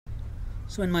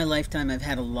So in my lifetime, I've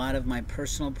had a lot of my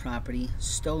personal property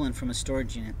stolen from a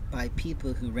storage unit by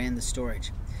people who ran the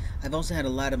storage. I've also had a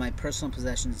lot of my personal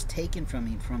possessions taken from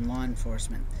me from law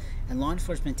enforcement, and law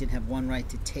enforcement didn't have one right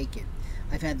to take it.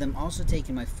 I've had them also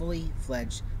taking my fully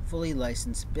fledged, fully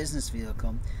licensed business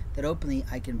vehicle that openly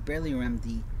I can barely remember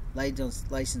the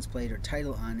license plate or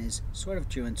title on is sort of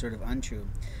true and sort of untrue.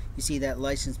 You see, that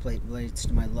license plate relates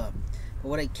to my love. But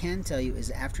what I can tell you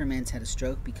is after a man's had a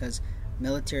stroke because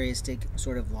militaristic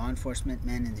sort of law enforcement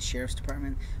men in the sheriff's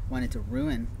department wanted to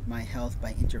ruin my health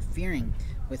by interfering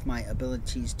with my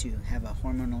abilities to have a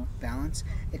hormonal balance,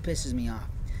 it pisses me off.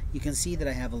 You can see that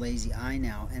I have a lazy eye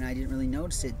now, and I didn't really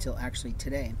notice it till actually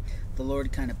today. The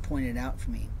Lord kind of pointed it out for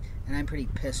me, and I'm pretty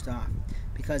pissed off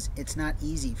because it's not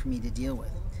easy for me to deal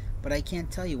with. But I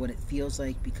can't tell you what it feels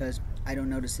like because I don't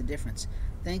notice the difference.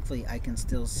 Thankfully, I can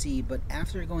still see, but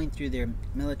after going through their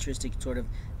militaristic sort of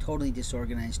totally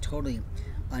disorganized, totally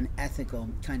unethical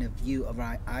kind of view of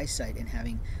our eyesight and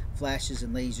having flashes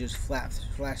and lasers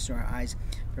flash through our eyes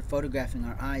for photographing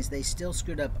our eyes, they still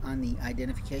screwed up on the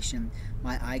identification of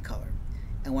my eye color.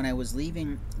 And when I was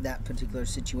leaving that particular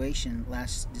situation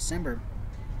last December,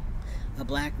 a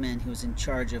black man who was in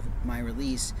charge of my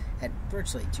release at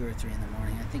virtually 2 or 3 in the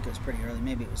morning, I think it was pretty early,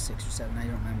 maybe it was 6 or 7, I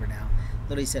don't remember now,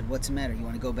 literally said, "What's the matter? You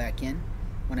want to go back in?"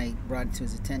 When I brought it to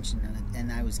his attention,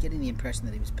 and I was getting the impression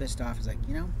that he was pissed off. He's like,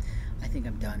 I think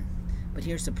I'm done. But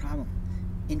here's the problem.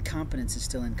 Incompetence is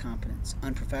still incompetence.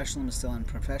 Unprofessionalism is still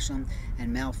unprofessional,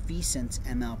 and malfeasance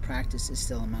and malpractice is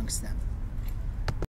still amongst them.